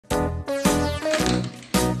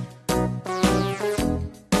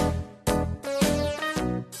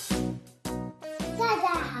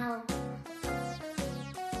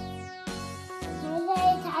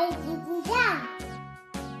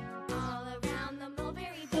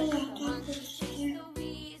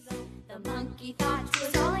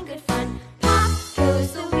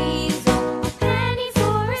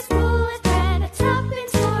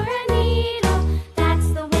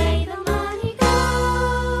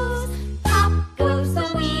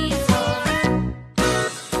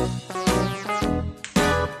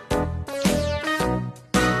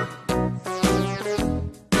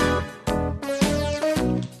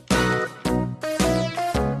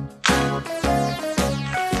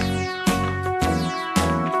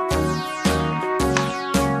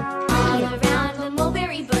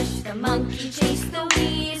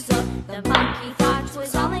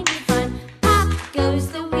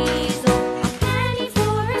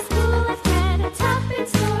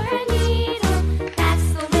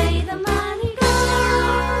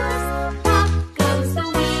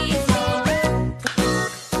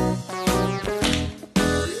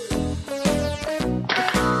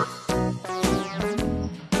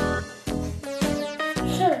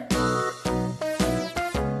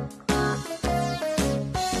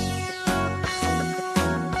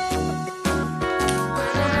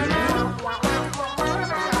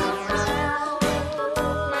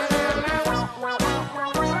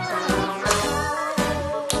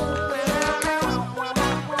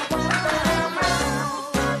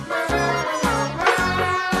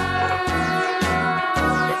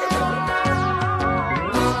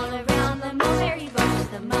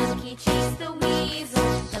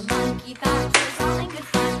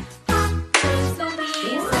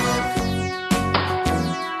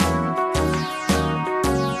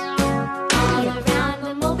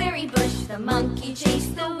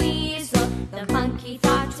monkey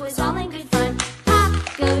thought 'twas all in good fun. Pop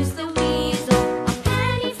goes the weasel, a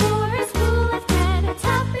penny for a spool of thread, a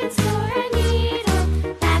tuppence for a needle.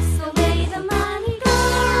 That's the way the money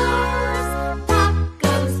goes. Pop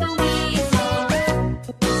goes the weasel.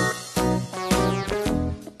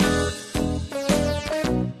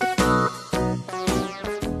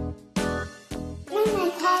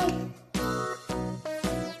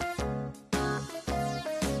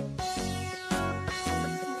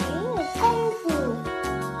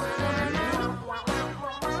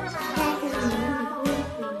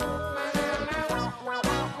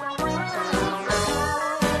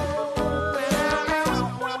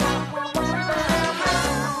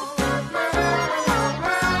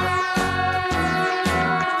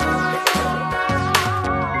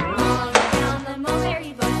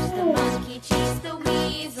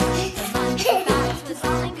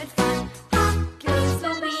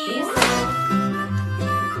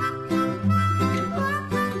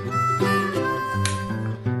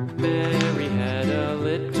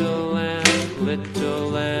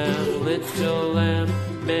 Little lamb,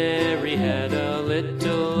 Mary had a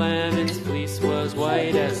little lamb, its fleece was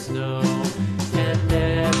white as snow. And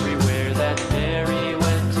everywhere that Mary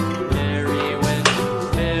went, Mary went,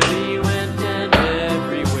 Mary went, and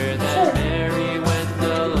everywhere that Mary went,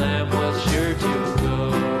 the lamb was sure to go.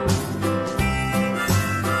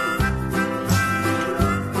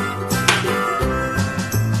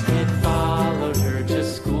 It followed her to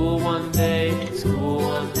school one day, school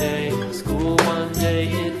one day, school one day.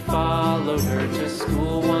 It followed her to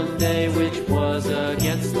school one day, which was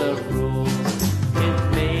against the rules. It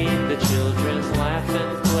made the children laugh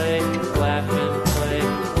and play, laugh and play,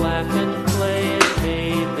 laugh and play. It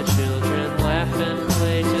made the children laugh and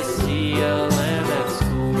play to see a lamb at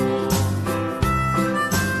school.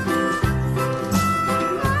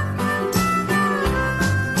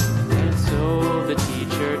 And so the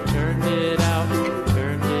teacher turned it out,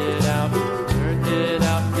 turned it out, turned it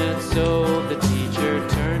out. And so the teacher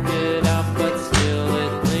turned it out, but still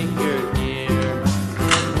it lingered near,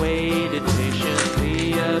 and waited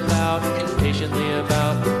patiently about, and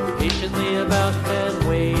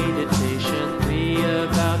waited patiently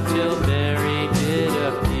about till Mary did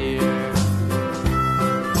appear.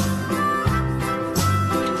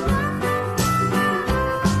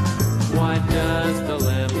 Why does the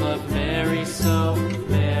lamb love Mary so,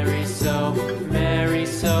 Mary so, Mary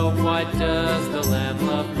so? Why does the lamb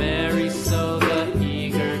love Mary so? The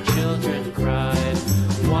eager children cried.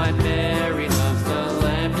 Why Mary loves the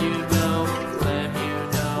lamb, you know, lamb, you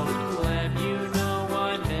know, lamb, you know.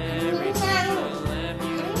 Why Mary loves the lamb,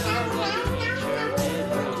 you know, the teacher did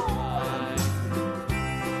reply.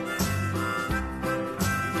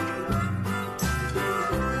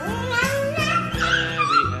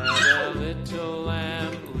 Mary had a little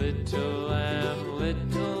lamb, little